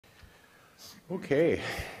Okay,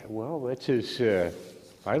 well, that's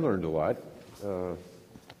I learned a lot.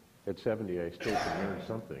 At 70, I still can learn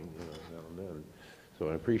something, now and then, so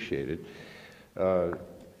I appreciate it.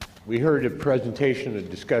 We heard a presentation, a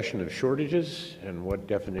discussion of shortages and what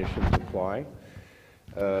definitions apply.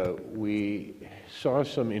 We saw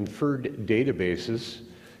some inferred databases,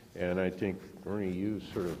 and I think, Ernie, you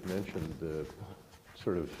sort of mentioned the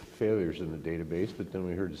sort of failures in the database, but then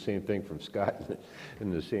we heard the same thing from Scott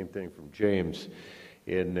and the same thing from James,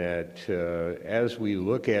 in that as we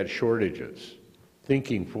look at shortages,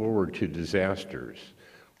 thinking forward to disasters,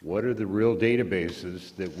 what are the real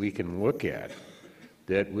databases that we can look at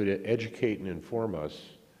that would educate and inform us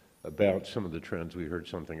about some of the trends we heard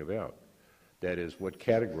something about? That is, what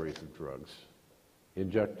categories of drugs,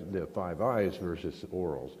 inject the 5 I's versus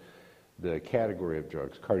orals, the category of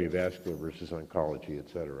drugs, cardiovascular versus oncology, et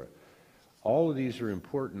cetera. All of these are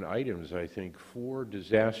important items, I think, for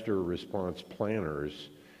disaster response planners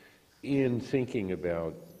in thinking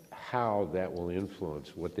about how that will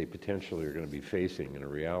influence what they potentially are going to be facing in a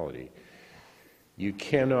reality. You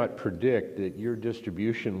cannot predict that your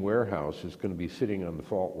distribution warehouse is going to be sitting on the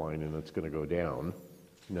fault line and it's going to go down,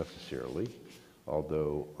 necessarily,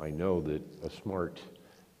 although I know that a smart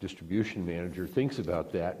distribution manager thinks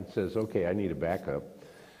about that and says, okay, I need a backup.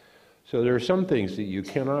 So there are some things that you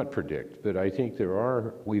cannot predict, but I think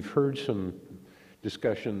we've heard some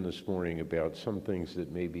discussion this morning about some things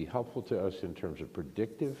that may be helpful to us in terms of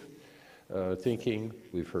predictive thinking.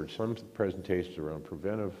 We've heard some presentations around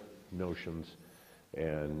preventive notions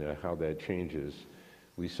and how that changes.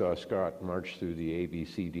 We saw Scott march through the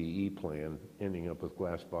ABCDE plan, ending up with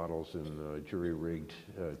glass bottles and jury-rigged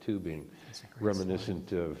tubing,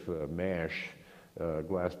 reminiscent of MASH,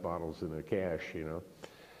 glass bottles in a cache, you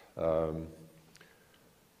know.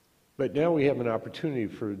 But now we have an opportunity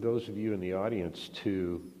for those of you in the audience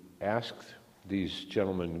to ask these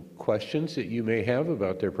gentlemen questions that you may have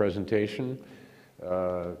about their presentation.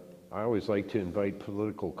 I always like to invite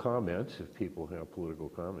political comments if people have political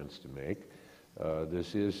comments to make.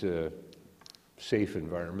 This is a safe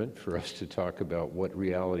environment for us to talk about what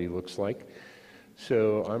reality looks like.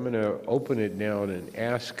 So I'm going to open it now and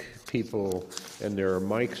ask people, and there are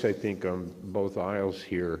mics, I think, on both aisles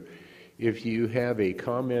here. If you have a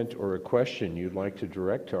comment or a question you'd like to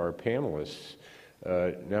direct to our panelists,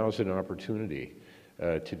 now's an opportunity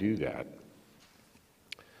to do that.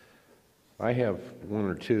 I have one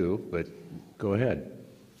or two, but go ahead.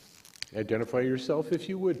 Identify yourself if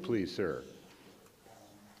you would, please, sir.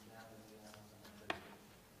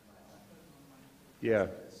 Yeah,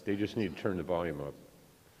 they just need to turn the volume up.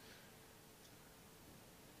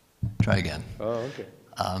 Try again. Oh, okay.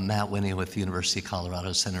 Matt Winnie with the University of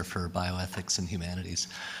Colorado Center for Bioethics and Humanities.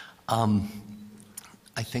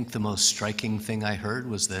 I think the most striking thing I heard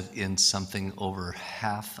was that in something over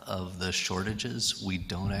half of the shortages, we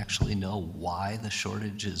don't actually know why the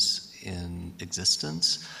shortage is in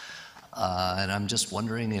existence. And I'm just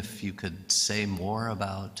wondering if you could say more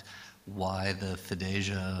about why the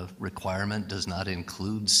FIDESIA requirement does not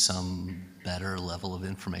include some better level of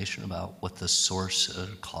information about what the source or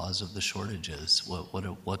cause of the shortage is.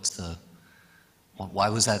 Why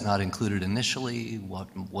was that not included initially?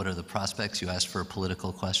 What are the prospects? You asked for a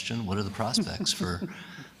political question. What are the prospects for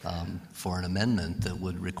an amendment that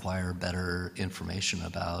would require better information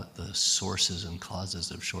about the sources and causes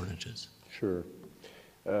of shortages? Sure.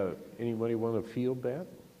 Anybody want to field that?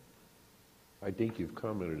 I think you've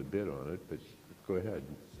commented a bit on it, but go ahead.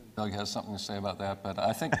 Doug has something to say about that, but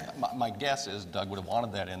I think my guess is Doug would have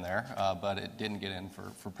wanted that in there, but it didn't get in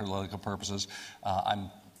for political purposes.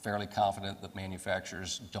 I'm fairly confident that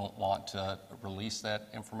manufacturers don't want to release that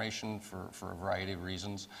information for a variety of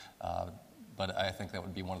reasons, but I think that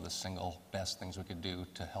would be one of the single best things we could do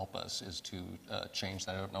to help us is to change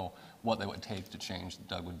that. I don't know what that would take to change.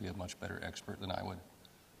 Doug would be a much better expert than I would.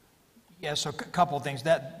 Yeah, so a couple of things.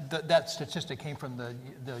 That statistic came from the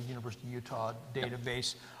University of Utah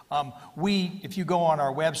database. If you go on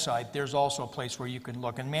our website, there's also a place where you can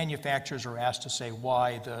look, and manufacturers are asked to say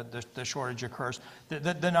why the shortage occurs.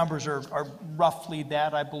 The numbers are roughly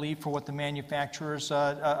that, I believe, for what the manufacturers,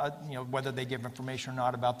 whether they give information or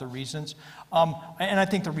not about the reasons. And I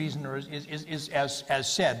think the reason is as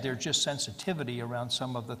said, there's just sensitivity around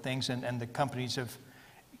some of the things, and the companies have,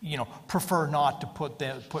 prefer not to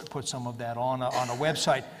put some of that on a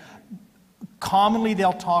website. Commonly,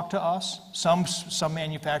 they'll talk to us. Some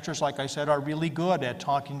manufacturers, like I said, are really good at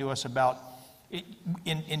talking to us about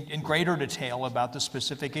in greater detail about the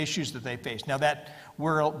specific issues that they face. Now that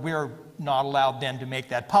we're not allowed then to make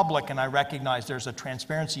that public, and I recognize there's a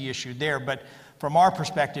transparency issue there, but from our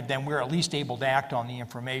perspective, then we're at least able to act on the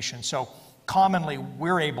information. So commonly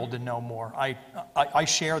we're able to know more. I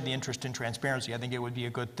share the interest in transparency. I think it would be a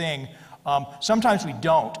good thing. Sometimes we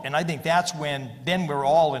don't, and I think that's when then we're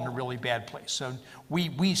all in a really bad place. So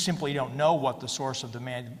we simply don't know what the source of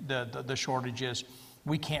the shortage is.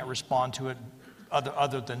 We can't respond to it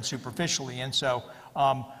other than superficially, and so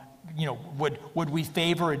would we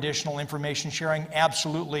favor additional information sharing?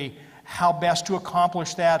 Absolutely. How best to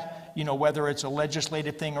accomplish that? Whether it's a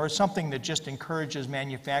legislative thing or something that just encourages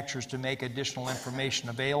manufacturers to make additional information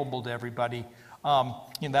available to everybody.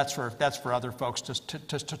 That's for other folks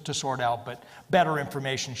to sort out. But better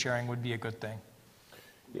information sharing would be a good thing.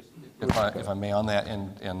 If I may on that,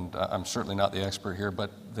 and I'm certainly not the expert here,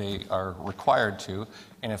 but they are required to,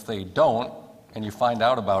 and if they don't, and you find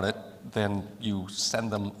out about it, then you send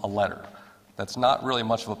them a letter. That's not really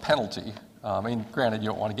much of a penalty. Granted, you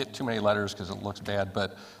don't want to get too many letters because it looks bad,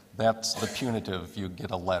 but that's the punitive, you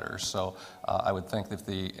get a letter. So I would think if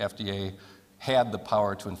the FDA had the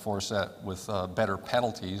power to enforce that with better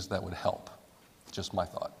penalties, that would help. Just my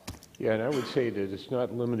thought. Yeah, and I would say that it's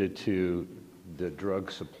not limited to the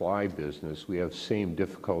drug supply business. We have same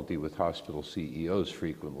difficulty with hospital CEOs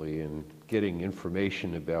frequently in getting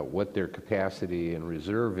information about what their capacity and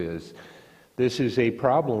reserve is. This is a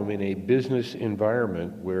problem in a business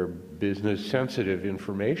environment where business-sensitive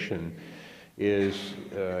information is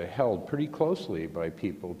held pretty closely by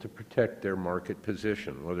people to protect their market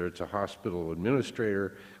position, whether it's a hospital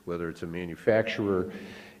administrator, whether it's a manufacturer.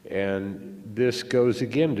 And this goes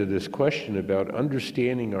again to this question about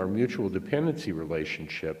understanding our mutual dependency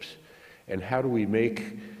relationships and how do we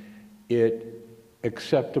make it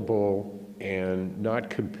acceptable and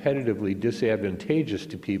not competitively disadvantageous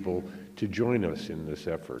to people to join us in this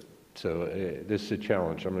effort. So this is a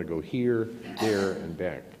challenge. I'm going to go here, there, and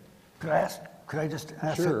back. Could I just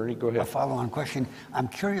ask Sure, Ernie, go ahead. a follow-on question? I'm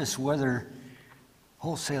curious whether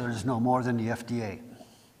wholesalers know more than the FDA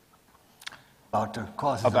about the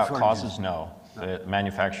causes of shortages. About causes, no. The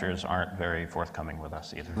manufacturers aren't very forthcoming with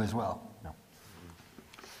us either. As well. No.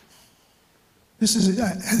 This is,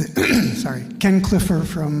 sorry, Ken Clifford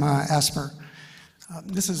from Asper.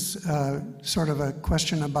 This is sort of a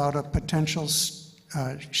question about a potential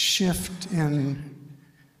shift in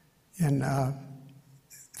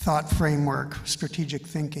thought framework, strategic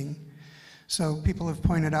thinking. So people have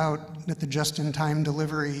pointed out that the just-in-time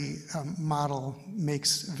delivery model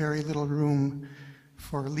makes very little room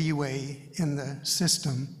for leeway in the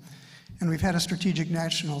system. And we've had a strategic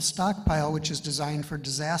national stockpile which is designed for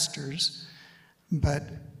disasters, but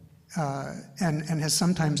and has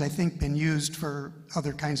sometimes, I think, been used for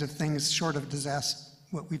other kinds of things short of disaster,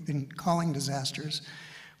 what we've been calling disasters.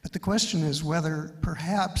 But the question is whether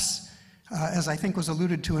perhaps, as I think was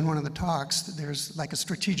alluded to in one of the talks, that there's like a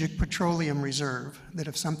strategic petroleum reserve, that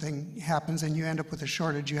if something happens and you end up with a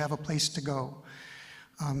shortage, you have a place to go.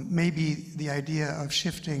 Maybe the idea of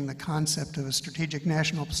shifting the concept of a strategic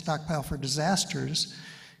national stockpile for disasters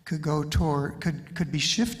could be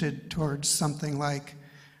shifted towards something like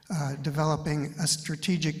developing a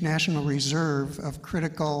strategic national reserve of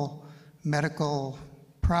critical medical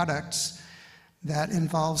products that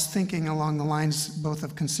involves thinking along the lines both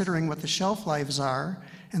of considering what the shelf lives are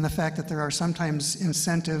and the fact that there are sometimes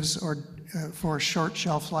incentives for short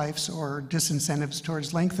shelf lives or disincentives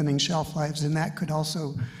towards lengthening shelf lives, and that could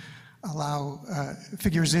also allow,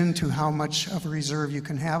 figures into how much of a reserve you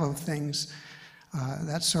can have of things.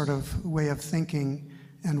 That sort of way of thinking,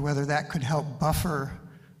 and whether that could help buffer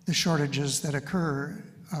the shortages that occur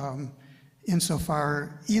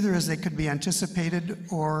insofar either as they could be anticipated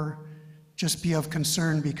or just be of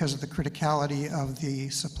concern because of the criticality of the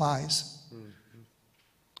supplies.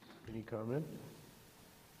 Any comment?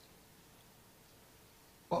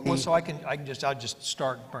 Well, so I'll just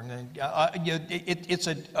start, Bernard. It's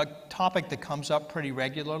a topic that comes up pretty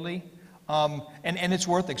regularly, and it's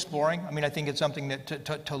worth exploring. I mean, I think it's something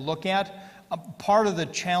that to look at. Part of the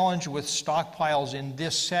challenge with stockpiles in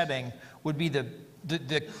this setting would be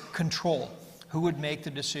the control. Who would make the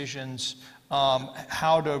decisions?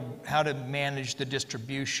 How to manage the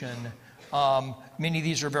distribution? Many of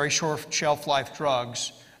these are very short shelf life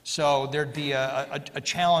drugs. So there'd be a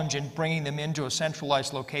challenge in bringing them into a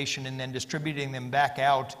centralized location and then distributing them back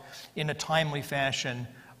out in a timely fashion.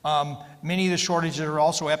 Many of the shortages are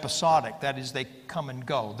also episodic. That is, they come and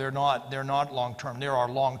go. They're not long-term. There are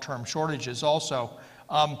long-term shortages also.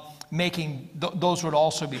 Those would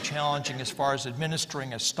also be challenging as far as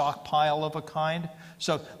administering a stockpile of a kind.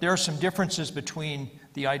 So there are some differences between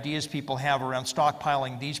the ideas people have around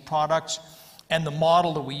stockpiling these products and the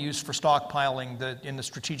model that we use for stockpiling in the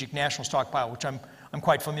strategic national stockpile, which I'm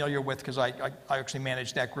quite familiar with because I actually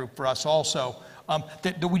manage that group for us also,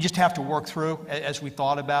 that we just have to work through as we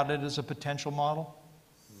thought about it as a potential model.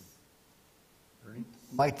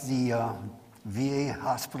 Might the VA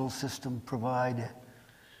hospital system provide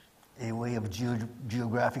a way of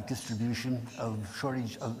geographic distribution of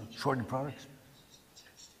shorted products?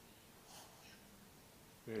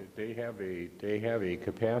 They have a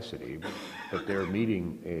capacity, but they're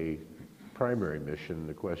meeting a primary mission.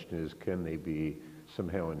 The question is, can they be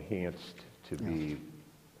somehow enhanced to be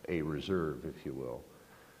a reserve, if you will?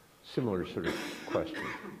 Similar sort of question.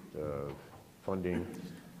 Funding,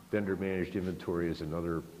 vendor-managed inventory is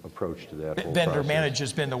another approach to that whole Vendor process. managed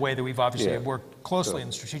has been the way that we've obviously Yeah. worked closely So- in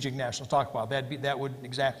the strategic national stockpile. That would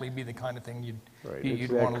exactly be the kind of thing Right, you'd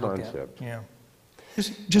it's want that to look concept. at. Yeah.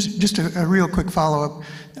 Just a real quick follow-up.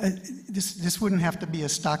 This wouldn't have to be a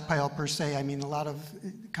stockpile per se. I mean, a lot of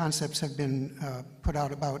concepts have been put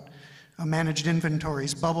out about managed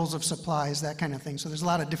inventories, bubbles of supplies, that kind of thing. So there's a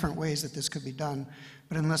lot of different ways that this could be done.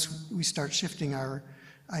 But unless we start shifting our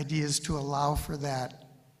ideas to allow for that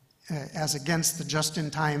as against the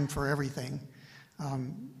just-in-time for everything,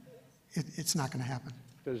 it's not going to happen.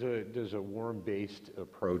 Does a warm-based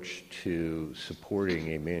approach to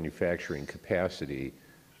supporting a manufacturing capacity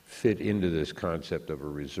fit into this concept of a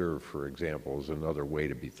reserve, for example, is another way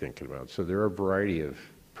to be thinking about it. So there are a variety of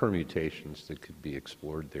permutations that could be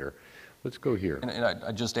explored there. Let's go here. And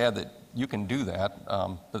I'd just add that you can do that,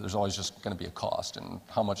 but there's always just going to be a cost. And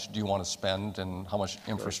how much do you want to spend and how much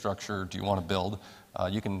infrastructure do you want to build?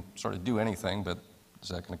 You can sort of do anything, but is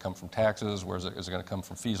that going to come from taxes? Where is it going to come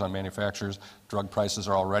from fees on manufacturers? Drug prices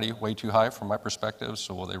are already way too high from my perspective,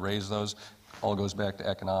 so will they raise those? All goes back to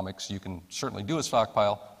economics. You can certainly do a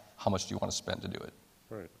stockpile. How much do you want to spend to do it?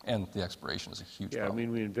 Right. And the expiration is a huge Yeah, I problem.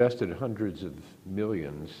 mean, we invested hundreds of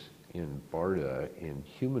millions in BARDA in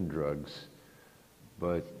human drugs,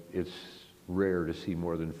 but it's rare to see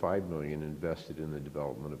more than $5 million invested in the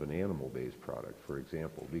development of an animal-based product, for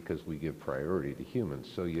example, because we give priority to humans.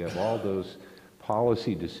 So you have all those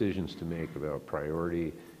policy decisions to make about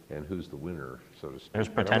priority and who's the winner, so to speak. There's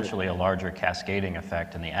potentially a larger cascading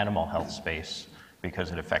effect in the animal health space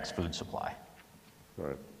because it affects food supply. All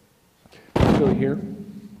right. Let's go here.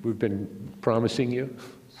 We've been promising you.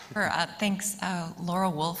 Sure, thanks. Laura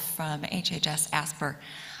Wolf from HHS Asper.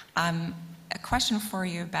 A question for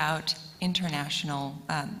you about the international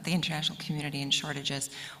community and shortages.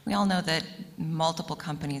 We all know that multiple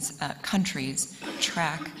countries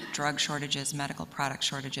track drug shortages, medical product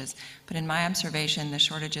shortages, but in my observation, the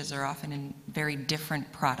shortages are often in very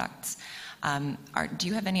different products. Do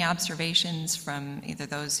you have any observations from either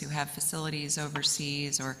those who have facilities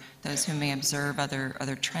overseas or those who may observe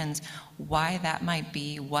other trends, why that might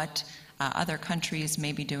be, what other countries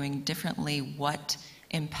may be doing differently, what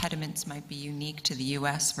impediments might be unique to the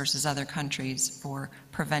U.S. versus other countries for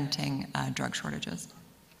preventing drug shortages?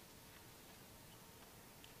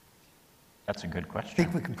 That's a good I question.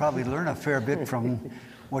 think we can probably learn a fair bit from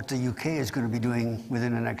what the UK is going to be doing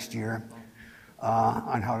within the next year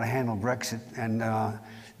on how to handle Brexit. And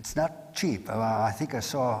it's not cheap. I think I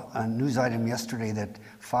saw a news item yesterday that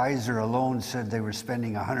Pfizer alone said they were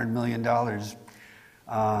spending $100 million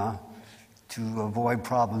to avoid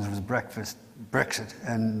problems with Brexit.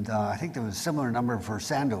 And I think there was a similar number for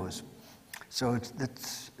Sandoz. So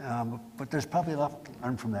but there's probably a lot to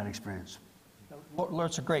learn from that experience. Laura,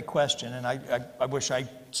 it's a great question, and I wish I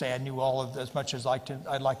say I knew all of as much as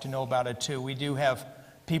I'd like to know about it too. We do have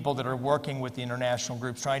people that are working with the international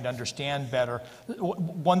groups trying to understand better.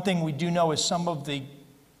 One thing we do know is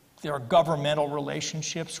there are governmental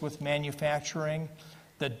relationships with manufacturing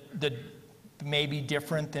that may be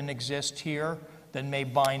different than exist here, that may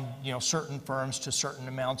bind certain firms to certain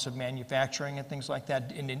amounts of manufacturing and things like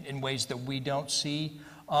that in ways that we don't see.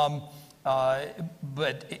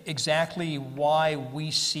 But exactly why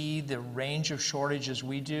we see the range of shortages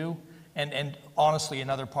we do, and honestly in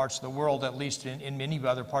other parts of the world, at least in many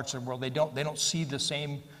other parts of the world, they don't see the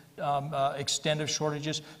same extent of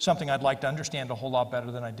shortages, something I'd like to understand a whole lot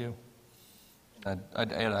better than I do.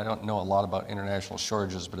 I'd add, I don't know a lot about international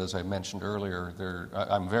shortages, but as I mentioned earlier,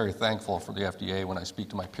 I'm very thankful for the FDA when I speak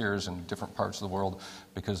to my peers in different parts of the world,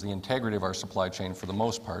 because the integrity of our supply chain, for the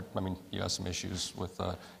most part, I mean, you have some issues with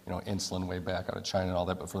insulin way back out of China and all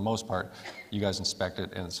that, but for the most part, you guys inspect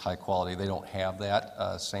it and it's high quality. They don't have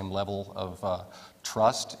that same level of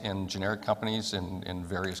trust in generic companies in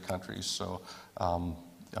various countries, so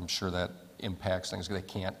I'm sure that impacts things. They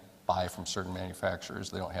can't buy from certain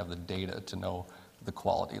manufacturers. They don't have the data to know the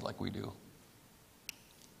quality like we do.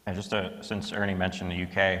 And just since Ernie mentioned the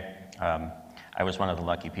UK, I was one of the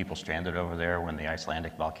lucky people stranded over there when the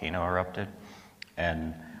Icelandic volcano erupted.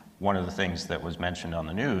 And one of the things that was mentioned on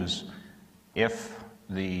the news, if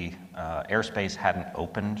the airspace hadn't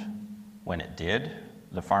opened when it did,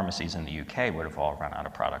 the pharmacies in the UK would have all run out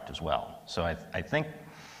of product as well. So I think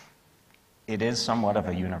it is somewhat of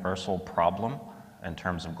a universal problem in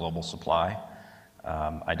terms of global supply.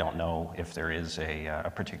 I don't know if there is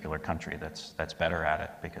a particular country that's better at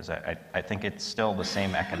it, because I think it's still the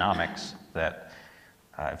same economics that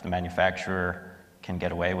if the manufacturer can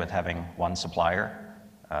get away with having one supplier.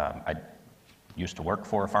 I used to work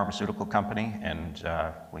for a pharmaceutical company, and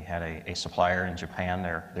we had a supplier in Japan.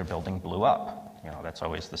 Their building blew up. You know, that's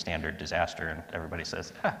always the standard disaster, and everybody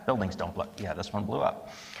says, buildings don't blow up. Yeah, this one blew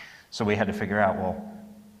up. So we had to figure out, well,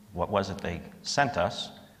 what was it they sent us?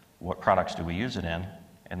 What products do we use it in?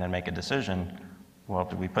 And then make a decision, well,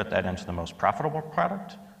 do we put that into the most profitable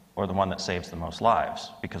product or the one that saves the most lives?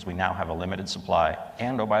 Because we now have a limited supply,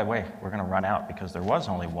 and oh, by the way, we're going to run out because there was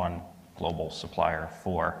only one global supplier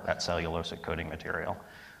for that cellulosic coating material.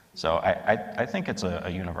 So I think it's a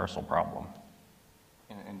universal problem.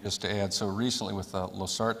 And just to add, so recently with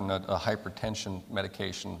losartan, a hypertension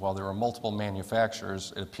medication, while there are multiple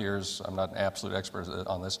manufacturers, it appears, I'm not an absolute expert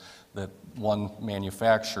on this, that one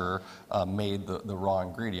manufacturer made the raw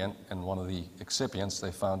ingredient, and one of the excipients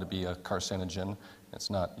they found to be a carcinogen. It's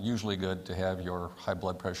not usually good to have your high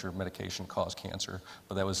blood pressure medication cause cancer,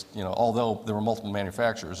 but that was, you know, although there were multiple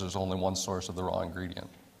manufacturers, there's only one source of the raw ingredient.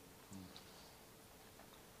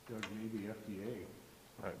 Doug, maybe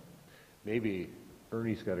FDA. Maybe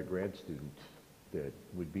Ernie's got a grad student that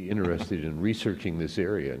would be interested in researching this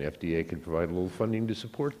area, and FDA could provide a little funding to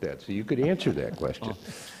support that. So you could answer that question.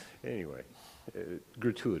 Anyway,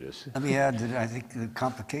 gratuitous. Let me add that I think the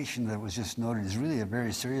complication that was just noted is really a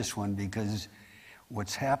very serious one, because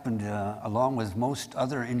what's happened, along with most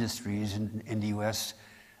other industries in the U.S.,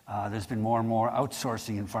 there's been more and more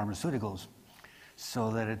outsourcing in pharmaceuticals, so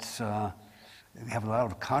that it's we have a lot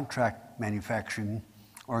of contract manufacturing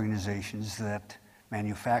organizations that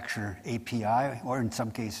manufacture API, or in some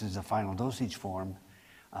cases the final dosage form,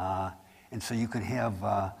 and so you can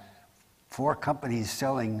have 4 companies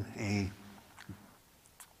selling a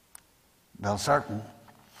valsartan,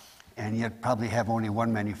 and yet probably have only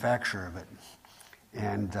one manufacturer of it.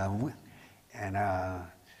 And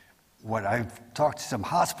what I've talked to some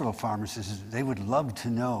hospital pharmacists, they would love to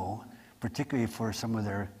know, particularly for some of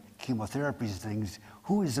their chemotherapies things,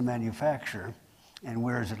 who is the manufacturer and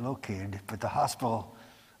where is it located. But the hospital,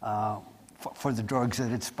 for the drugs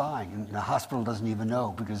that it's buying, and the hospital doesn't even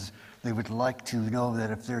know, because they would like to know that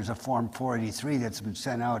if there's a Form 483 that's been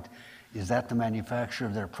sent out, is that the manufacturer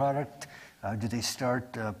of their product? Do they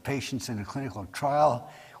start patients in a clinical trial,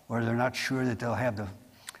 or they're not sure that they'll have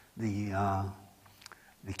the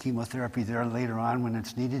chemotherapy there later on when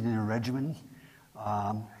it's needed in a regimen?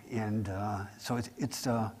 So it's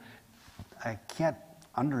I can't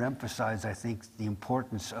underemphasize, I think, the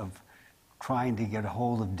importance of trying to get a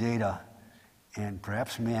hold of data and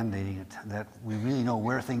perhaps mandating it, that we really know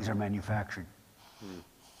where things are manufactured.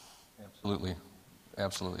 Absolutely.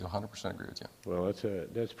 Absolutely, 100% agree with you. Well,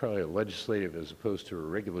 that's probably a legislative as opposed to a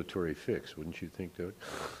regulatory fix, wouldn't you think, Doug?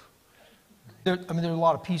 There are a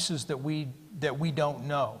lot of pieces that we don't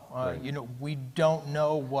know. Right. You know, we don't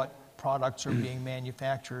know what products are being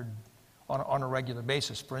manufactured on a regular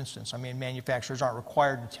basis. For instance, I mean, manufacturers aren't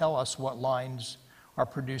required to tell us what lines are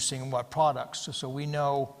producing what products. So we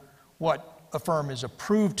know what a firm is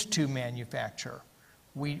approved to manufacture.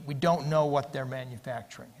 We don't know what they're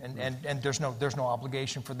manufacturing, and there's no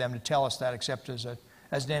obligation for them to tell us that, except as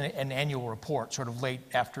an annual report, sort of late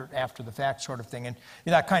after the fact sort of thing. And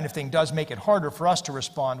that kind of thing does make it harder for us to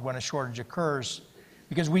respond when a shortage occurs,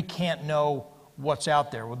 because we can't know what's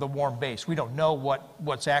out there with the warm base. We don't know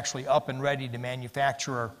what's actually up and ready to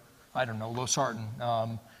manufacture, I don't know,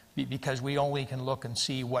 losartan, because we only can look and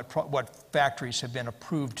see what factories have been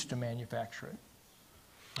approved to manufacture it.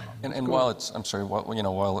 And while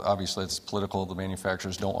while obviously it's political, the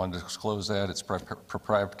manufacturers don't want to disclose that, it's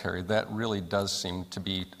proprietary, that really does seem to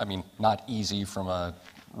be, I mean, not easy from a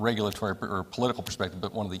regulatory or political perspective,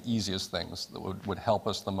 but one of the easiest things that would help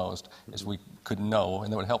us the most is we could know,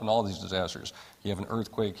 and that would help in all these disasters. You have an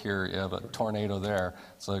earthquake here, you have a tornado there,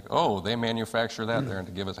 it's like, oh, they manufacture that there, and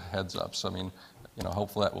to give us a heads up. So, I mean, you know,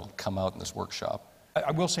 hopefully that will come out in this workshop.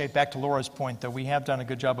 I will say, back to Laura's point, that we have done a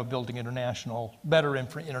good job of building better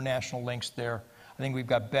international links there. I think we've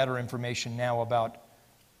got better information now about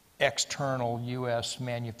external U.S.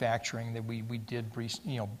 manufacturing that we did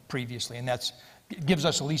previously, and that gives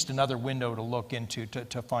us at least another window to look into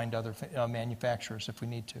to find other manufacturers if we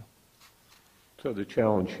need to. So the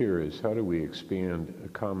challenge here is how do we expand a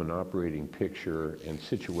common operating picture and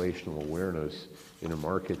situational awareness in a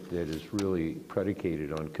market that is really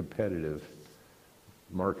predicated on competitive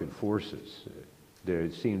market forces? There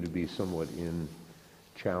seem to be somewhat in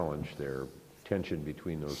challenge there, tension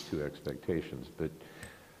between those two expectations. But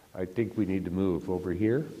I think we need to move over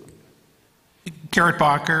here. Garrett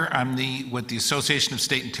Bacher, I'm with the Association of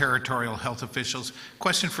State and Territorial Health Officials.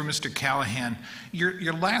 Question for Mr. Callahan.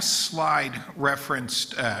 Your last slide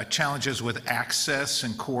referenced challenges with access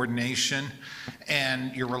and coordination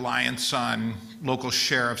and your reliance on local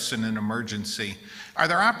sheriffs in an emergency. Are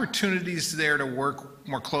there opportunities there to work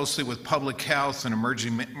more closely with public health and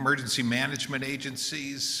emergency management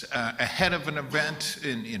agencies ahead of an event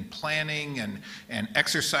in planning and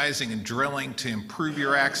exercising and drilling to improve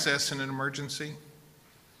your access in an emergency?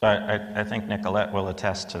 I think Nicolette will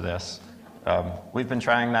attest to this. We've been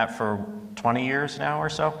trying that for 20 years now or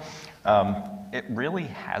so. It really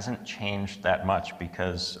hasn't changed that much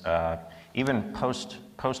because even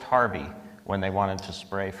post-Harvey, when they wanted to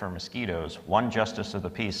spray for mosquitoes, one justice of the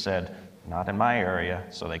peace said, not in my area,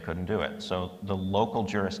 so they couldn't do it. So the local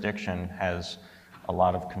jurisdiction has a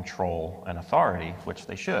lot of control and authority, which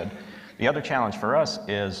they should. The other challenge for us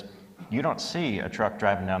is you don't see a truck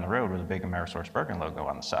driving down the road with a big AmerisourceBergen logo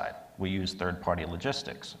on the side. We use third-party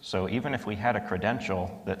logistics. So even if we had a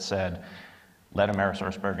credential that said, let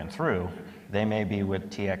AmerisourceBergen through, they may be with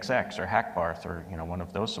TXX or Hackbarth or one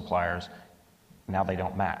of those suppliers. Now they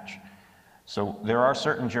don't match. So there are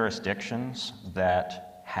certain jurisdictions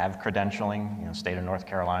that have credentialing, state of North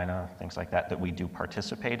Carolina, things like that, that we do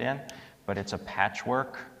participate in, but it's a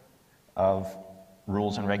patchwork of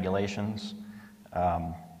rules and regulations.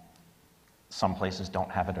 Some places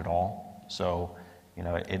don't have it at all. So,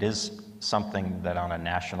 it is something that on a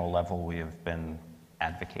national level we have been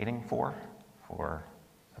advocating for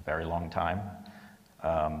a very long time.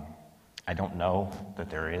 I don't know that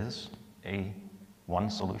there is one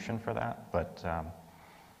solution for that, but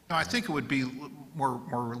No, I think it would be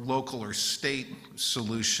more local or state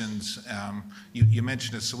solutions. You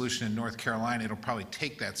mentioned a solution in North Carolina. It'll probably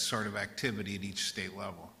take that sort of activity at each state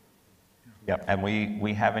level. Yep, and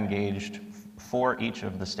we have engaged for each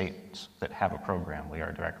of the states that have a program. We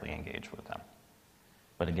are directly engaged with them.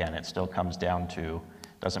 But again, it still comes down to,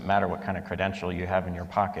 doesn't matter what kind of credential you have in your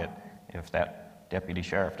pocket, if that deputy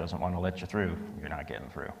sheriff doesn't want to let you through, you're not getting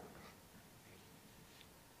through.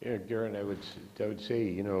 Yeah, Garen, I would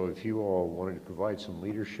say, if you all wanted to provide some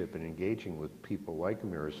leadership in engaging with people like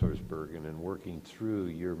AmerisourceBergen and working through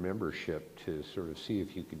your membership to sort of see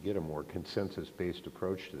if you could get a more consensus-based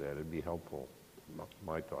approach to that, it'd be helpful,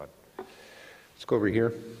 my thought. Let's go over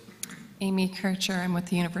here. Amy Kircher, I'm with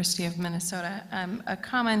the University of Minnesota. A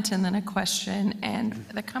comment and then a question, and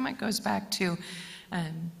the comment goes back to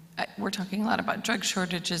we're talking a lot about drug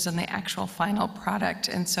shortages and the actual final product,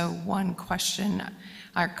 and so one question,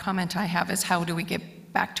 our comment I have is how do we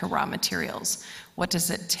get back to raw materials? What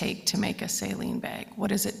does it take to make a saline bag? What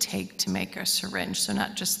does it take to make a syringe? So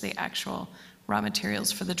not just the actual raw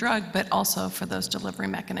materials for the drug, but also for those delivery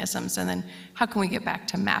mechanisms, and then how can we get back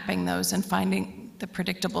to mapping those and finding the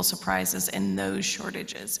predictable surprises in those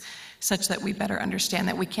shortages such that we better understand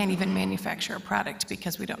that we can't even manufacture a product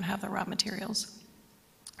because we don't have the raw materials.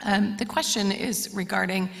 The question is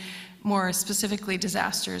regarding more specifically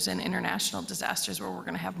disasters and international disasters where we're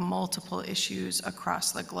going to have multiple issues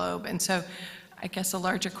across the globe. And so I guess a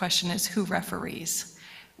larger question is who referees?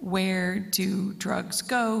 Where do drugs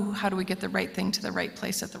go? How do we get the right thing to the right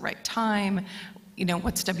place at the right time?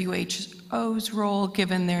 What's WHO's role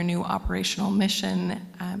given their new operational mission?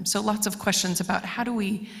 So lots of questions about how do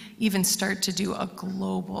we even start to do a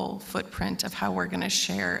global footprint of how we're going to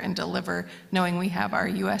share and deliver, knowing we have our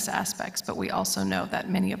U.S. aspects, but we also know that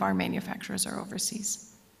many of our manufacturers are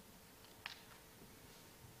overseas.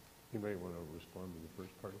 Anybody want to respond to the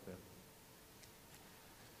first part of that?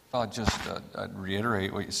 I'll just I'd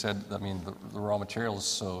reiterate what you said. I mean, the raw materials,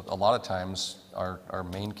 so a lot of times our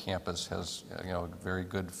main campus has, very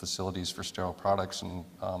good facilities for sterile products, and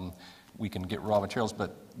we can get raw materials,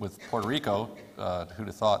 but with Puerto Rico, who'd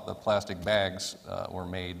have thought the plastic bags were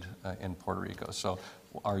made in Puerto Rico. So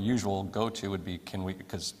our usual go-to would be,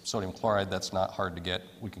 because sodium chloride, that's not hard to get.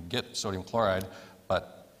 We can get sodium chloride,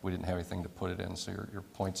 but we didn't have anything to put it in, so your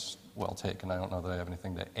point's well taken. I don't know that I have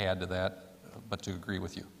anything to add to that, but to agree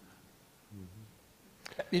with you.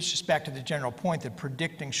 It's just back to the general point that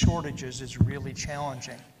predicting shortages is really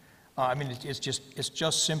challenging. It's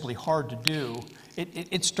just simply hard to do.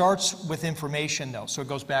 It starts with information, though, so it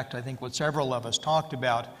goes back to, I think, what several of us talked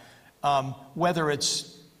about, whether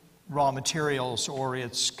it's raw materials or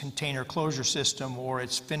its container closure system or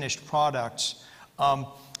its finished products,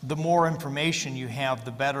 the more information you have,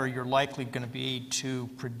 the better you're likely going to be to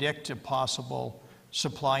predict a possible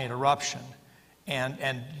supply interruption.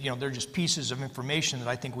 And they're just pieces of information that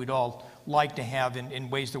I think we'd all like to have in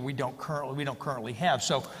ways that we don't currently have.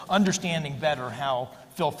 So understanding better how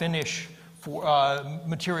fill finish for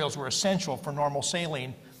materials were essential for normal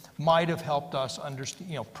saline might have helped us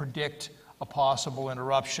predict a possible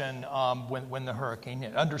interruption when the hurricane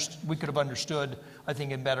hit. We could have understood, I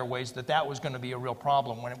think, in better ways that was going to be a real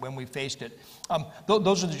problem when we faced it.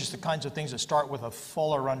 Those are just the kinds of things that start with a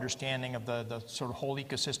fuller understanding of the sort of whole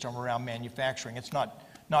ecosystem around manufacturing. It's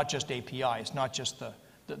not just API. It's not just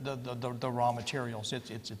the raw materials.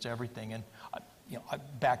 It's everything. And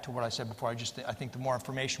back to what I said before, I think the more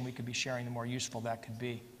information we could be sharing, the more useful that could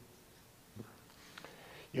be.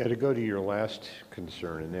 Yeah, to go to your last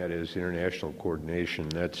concern, and that is international coordination,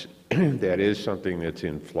 that is something that's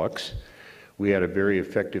in flux. We had a very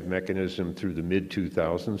effective mechanism through the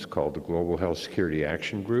mid-2000s called the Global Health Security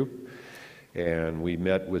Action Group, and we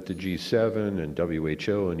met with the G7 and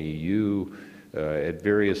WHO and EU at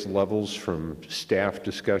various levels, from staff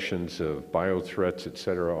discussions of biothreats, et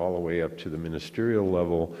cetera, all the way up to the ministerial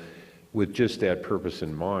level, with just that purpose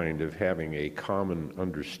in mind of having a common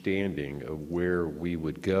understanding of where we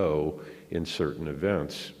would go in certain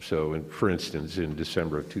events. So, for instance, in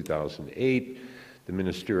December of 2008, the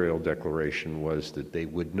ministerial declaration was that they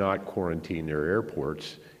would not quarantine their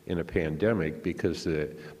airports in a pandemic because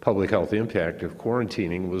the public health impact of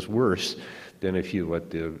quarantining was worse than if you let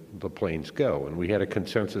the planes go. And we had a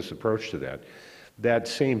consensus approach to that. That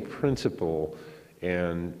same principle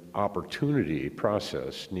and opportunity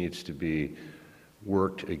process needs to be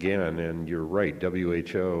worked again, and you're right,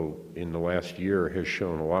 WHO in the last year has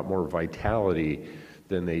shown a lot more vitality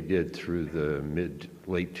than they did through the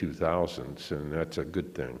late 2000s, and that's a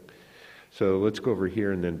good thing. So let's go over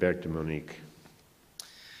here and then back to Monique.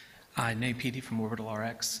 Nate Petey from Orbital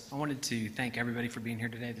RX. I wanted to thank everybody for being here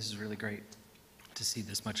today. This is really great to see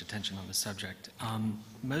this much attention on this subject.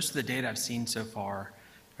 Most of the data I've seen so far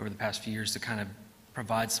over the past few years to kind of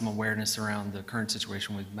provide some awareness around the current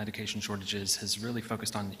situation with medication shortages has really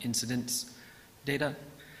focused on incidence data,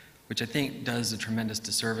 which I think does a tremendous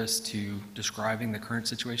disservice to describing the current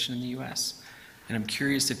situation in the U.S. And I'm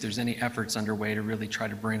curious if there's any efforts underway to really try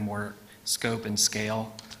to bring more scope and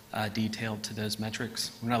scale detail to those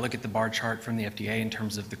metrics. When I look at the bar chart from the FDA in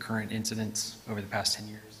terms of the current incidence over the past 10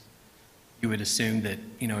 years, you would assume that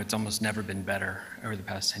it's almost never been better over the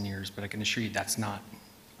past 10 years, but I can assure you that's not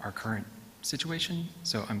our current situation.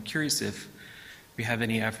 So I'm curious if we have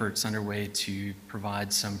any efforts underway to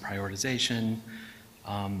provide some prioritization,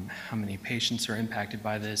 how many patients are impacted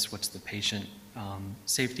by this, what's the patient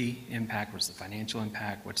safety impact, what's the financial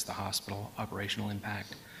impact, what's the hospital operational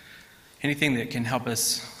impact. Anything that can help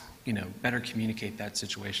us better communicate that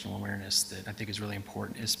situational awareness that I think is really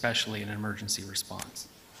important, especially in an emergency response.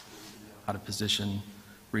 How to position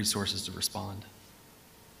resources to respond.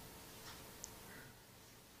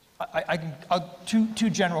 Two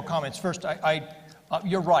general comments. First,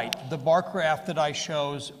 you're right. The bar graph that I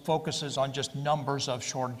shows focuses on just numbers of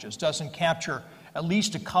shortages. Doesn't capture at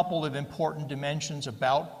least a couple of important dimensions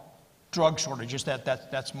about drug shortages.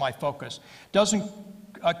 That's my focus. Doesn't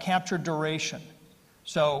capture duration.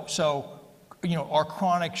 So are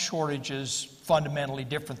chronic shortages fundamentally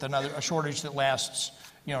different than a shortage that lasts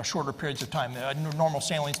shorter periods of time? Normal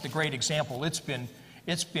saline's the great example. It's been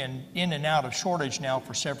in and out of shortage now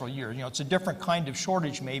for several years. It's a different kind of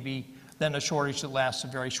shortage maybe than a shortage that lasts a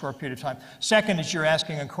very short period of time. Second is you're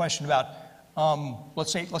asking a question about,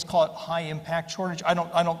 let's call it high impact shortage. I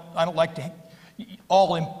don't like to,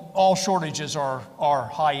 all shortages are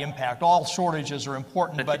high impact. All shortages are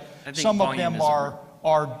important, but some of them are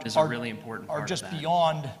really important part just of that.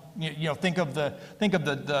 Beyond. Think of the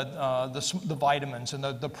vitamins and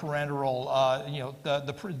the parenteral,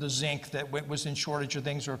 the zinc that was in shortage of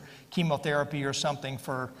things, or chemotherapy or something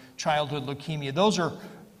for childhood leukemia. Those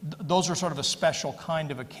are sort of a special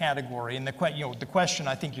kind of a category. And the question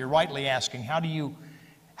I think you're rightly asking: how do you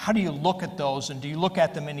look at those, and do you look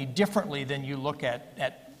at them any differently than you look at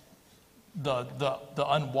the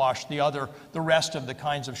unwashed, the rest of the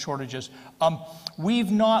kinds of shortages?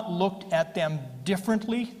 We've not looked at them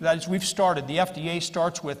differently. That is, we've started. The FDA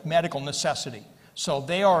starts with medical necessity. So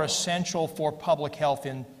they are essential for public health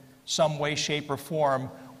in some way, shape, or form.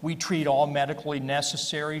 We treat all medically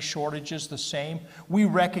necessary shortages the same. We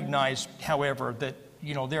recognize, however, that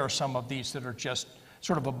there are some of these that are just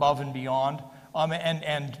sort of above and beyond.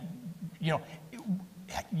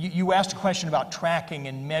 you asked a question about tracking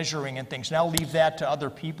and measuring and things, and I'll leave that to other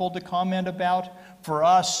people to comment about. For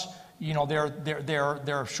us, you know,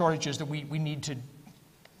 there are shortages that we need to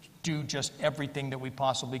do just everything that we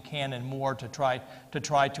possibly can and more to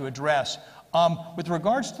try to address. With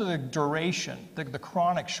regards to the duration, the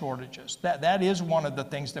chronic shortages, that is one of the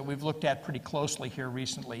things that we've looked at pretty closely here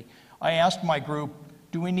recently. I asked my group,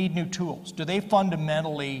 do we need new tools? Do they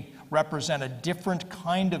fundamentally represent a different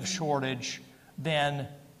kind of shortage than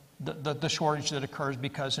the shortage that occurs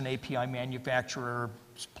because an API manufacturer's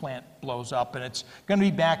plant blows up and it's going to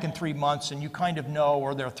be back in 3 months and you kind of know,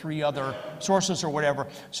 or there are 3 other sources or whatever.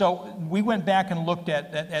 So we went back and looked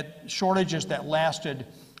at shortages that lasted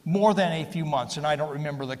more than a few months, and I don't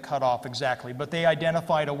remember the cutoff exactly, but they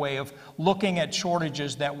identified a way of looking at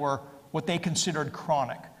shortages that were what they considered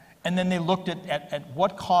chronic. And then they looked at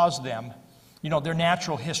what caused them, you know, their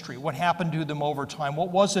natural history, what happened to them over time,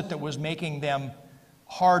 what was it that was making them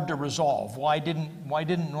hard to resolve? Why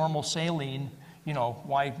didn't normal saline, you know,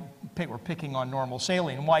 we're picking on normal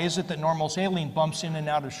saline. Why is it that normal saline bumps in and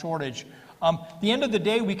out of shortage? At the end of the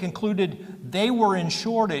day, we concluded they were in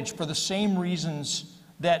shortage for the same reasons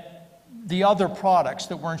that the other products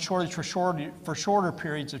that were in shortage for shorter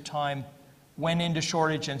periods of time went into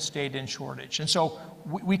shortage and stayed in shortage. And so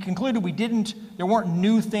we concluded there weren't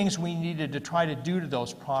new things we needed to try to do to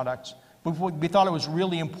those products, but we thought it was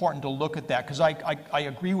really important to look at that, because I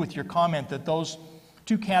agree with your comment that those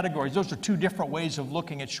 2 categories, those are 2 different ways of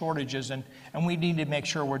looking at shortages, and we need to make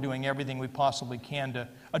sure we're doing everything we possibly can to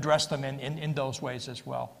address them in those ways as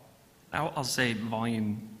well. I'll say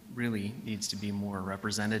volume really needs to be more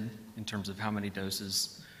represented in terms of how many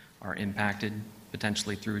doses are impacted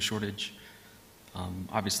potentially through a shortage.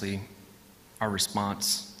 Obviously, our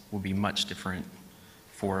response will be much different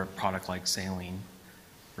for a product like saline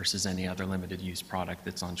versus any other limited use product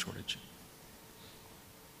that's on shortage.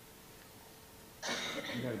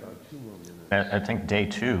 I think day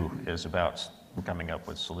 2 is about coming up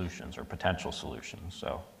with solutions or potential solutions.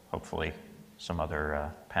 So hopefully some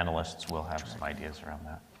other panelists will have some ideas around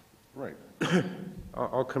that. Right.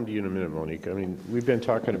 I'll come to you in a minute, Monique. I mean, we've been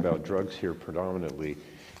talking about drugs here predominantly.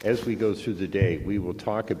 As we go through the day, we will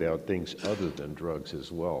talk about things other than drugs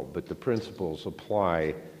as well, but the principles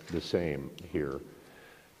apply the same here.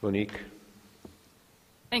 Monique?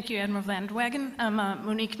 Thank you, Admiral Van de Wagen. I'm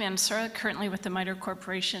Monique Mansura, currently with the MITRE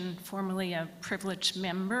Corporation, formerly a privileged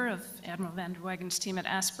member of Admiral Van de Wagen's team at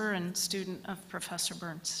ASPR and student of Professor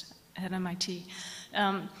Burns at MIT.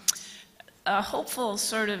 A hopeful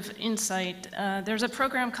sort of insight, there's a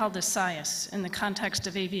program called the SIAS in the context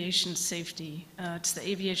of aviation safety. It's the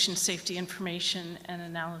Aviation Safety Information and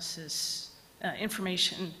Analysis,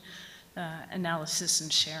 Analysis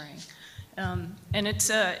and Sharing. And it's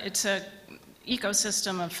a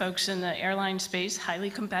ecosystem of folks in the airline space, highly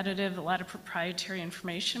competitive, a lot of proprietary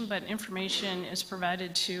information, but information is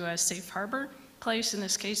provided to a safe harbor place, in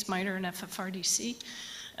this case MITRE and FFRDC,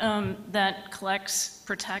 that collects,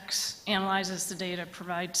 protects, analyzes the data,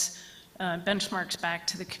 provides benchmarks back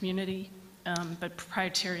to the community, but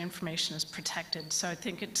proprietary information is protected. So I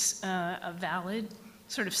think it's a valid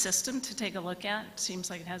sort of system to take a look at. It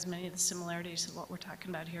seems like it has many of the similarities of what we're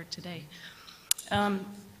talking about here today.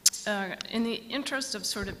 In the interest of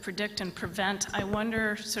sort of predict and prevent, I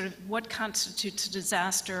wonder sort of what constitutes a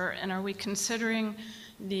disaster, and are we considering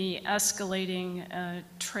the escalating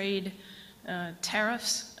trade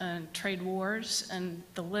tariffs and trade wars and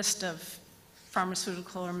the list of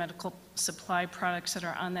pharmaceutical or medical supply products that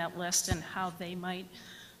are on that list and how they might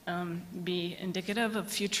be indicative of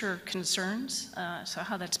future concerns, so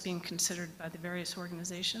how that's being considered by the various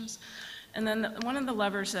organizations. And then one of the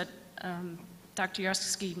levers that Dr.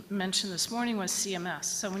 Yarski mentioned this morning was CMS.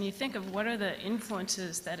 So when you think of what are the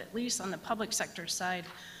influences that, at least on the public sector side,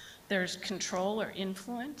 there's control or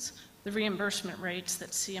influence, the reimbursement rates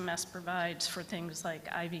that CMS provides for things like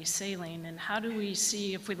IV saline, and how do we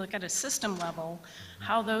see, if we look at a system level,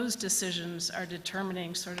 how those decisions are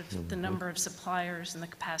determining sort of the number of suppliers and the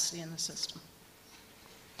capacity in the system?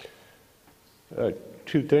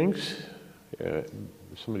 2 things.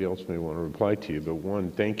 Somebody else may want to reply to you, but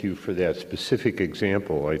one, thank you for that specific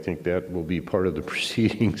example. I think that will be part of the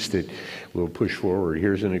proceedings that we'll push forward.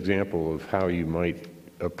 Here's an example of how you might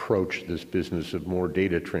approach this business of more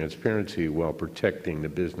data transparency while protecting the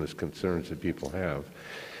business concerns that people have.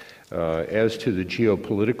 As to the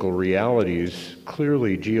geopolitical realities,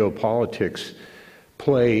 clearly geopolitics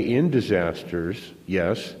play in disasters,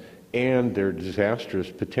 yes, and they're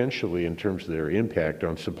disastrous potentially in terms of their impact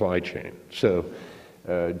on supply chain. So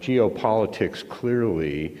geopolitics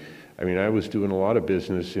clearly I mean, I was doing a lot of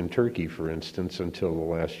business in Turkey, for instance, until the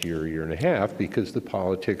last year and a half, because the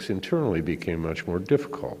politics internally became much more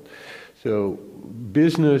difficult. So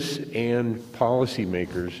business and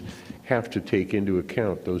policymakers have to take into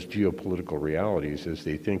account those geopolitical realities as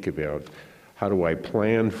they think about how do I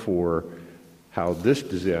plan for how this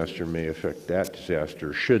disaster may affect that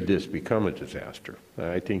disaster should this become a disaster.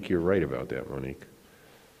 I think you're right about that, Monique.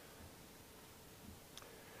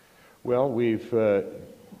 Well, we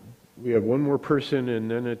have one more person, and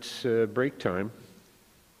then it's break time.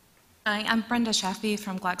 Hi, I'm Brenda Shaffey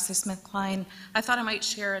from GlaxoSmithKline. I thought I might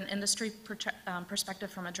share an industry perspective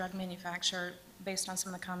from a drug manufacturer based on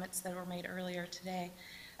some of the comments that were made earlier today.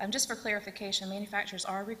 Just for clarification, manufacturers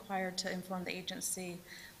are required to inform the agency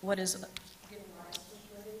what is giving rise to the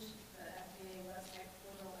shortage. The FDA website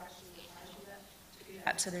portal actually requires you to do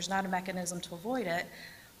that, so there's not a mechanism to avoid it.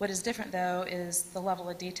 What is different, though, is the level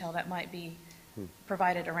of detail that might be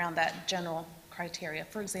provided around that general criteria.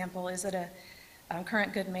 For example, is it a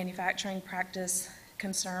current good manufacturing practice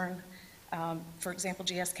concern? For example,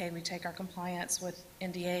 GSK, we take our compliance with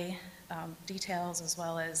NDA details as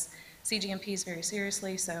well as CGMPs very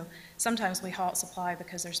seriously, so sometimes we halt supply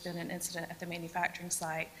because there's been an incident at the manufacturing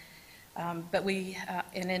site. But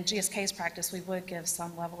and in GSK's practice, we would give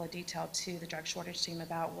some level of detail to the drug shortage team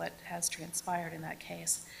about what has transpired in that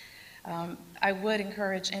case. I would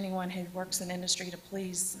encourage anyone who works in industry to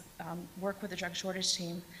please work with the drug shortage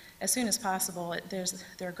team as soon as possible.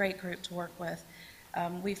 They're a great group to work with.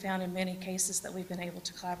 We found in many cases that we've been able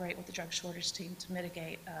to collaborate with the drug shortage team to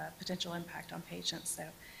mitigate potential impact on patients. So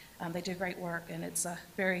they do great work, and it's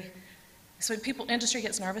so industry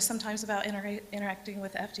gets nervous sometimes about interacting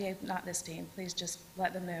with the FDA, not this team. Please just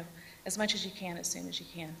let them know as much as you can, as soon as you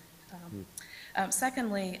can.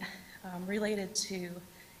 Secondly, related to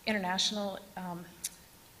international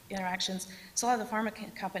interactions, so a lot of the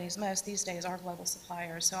pharma companies, most these days, are global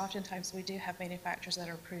suppliers. So oftentimes we do have manufacturers that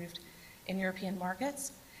are approved in European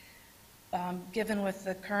markets. Given with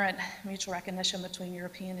the current mutual recognition between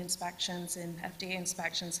European inspections and FDA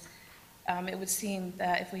inspections, it would seem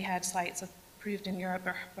that if we had sites approved in Europe,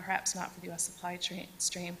 or perhaps not for the U.S. supply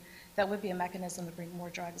stream, that would be a mechanism to bring more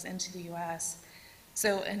drugs into the U.S.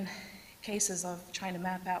 So in cases of trying to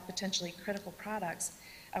map out potentially critical products,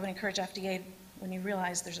 I would encourage FDA, when you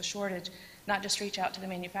realize there's a shortage, not just reach out to the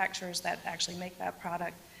manufacturers that actually make that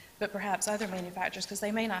product, but perhaps other manufacturers, because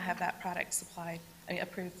they may not have that product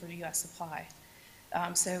approved for U.S. supply.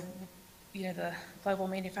 So, the global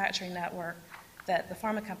manufacturing network that the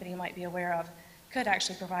pharma company might be aware of could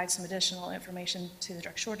actually provide some additional information to the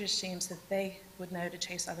drug shortage teams that they would know to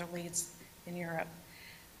chase other leads in Europe.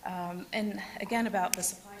 And again, about the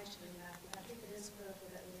supply chain, I think it is critical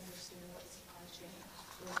that we understand what the supply chain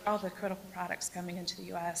is, all the critical products coming into the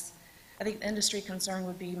U.S. I think the industry concern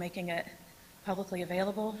would be making it publicly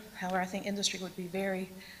available. However, I think industry would be very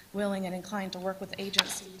willing and inclined to work with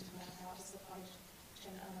agencies to map out the supply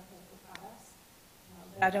chain of critical products.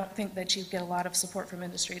 But I don't think that you'd get a lot of support from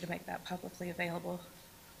industry to make that publicly available.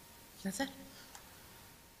 That's it.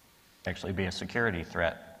 Actually be a security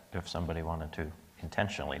threat if somebody wanted to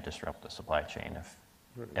intentionally disrupt the supply chain, if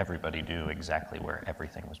everybody knew exactly where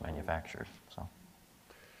everything was manufactured. So.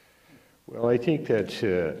 Well, I think that's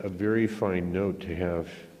a very fine note to have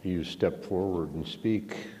you step forward and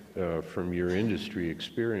speak from your industry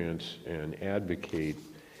experience and advocate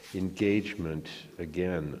engagement,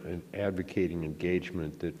 again, and advocating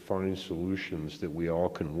engagement that finds solutions that we all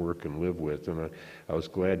can work and live with. And I'm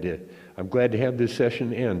glad to have this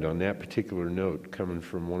session end on that particular note coming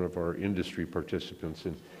from one of our industry participants.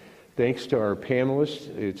 And thanks to our panelists.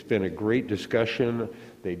 It's been a great discussion.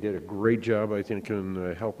 They did a great job, I think,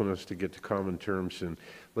 in helping us to get to common terms. And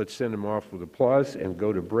let's send them off with applause and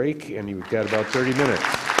go to break. And you've got about 30 minutes.